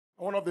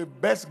One of the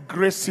best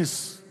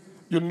graces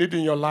you need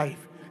in your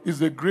life is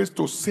the grace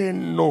to say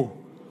no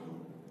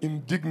in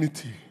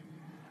dignity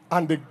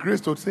and the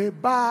grace to say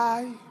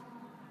bye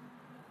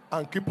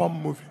and keep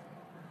on moving.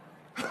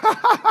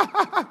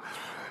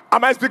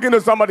 Am I speaking to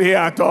somebody here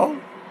at all?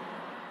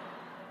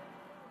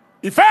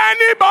 If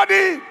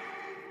anybody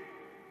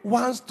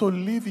wants to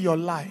live your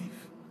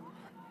life,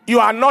 you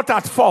are not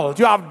at fault.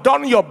 You have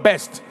done your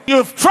best.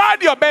 You've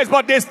tried your best,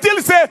 but they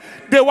still say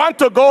they want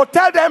to go.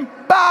 Tell them,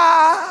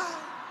 bye.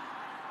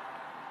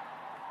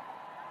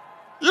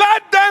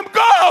 Let them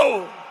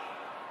go.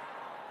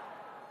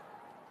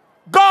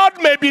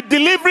 God may be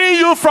delivering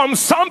you from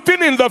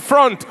something in the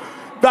front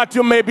that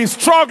you may be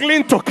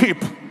struggling to keep.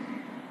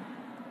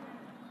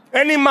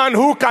 Any man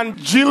who can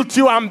jilt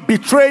you and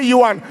betray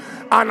you and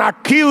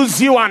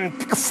accuse you and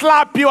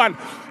slap you and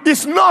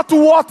is not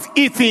worth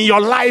it in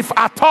your life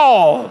at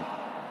all.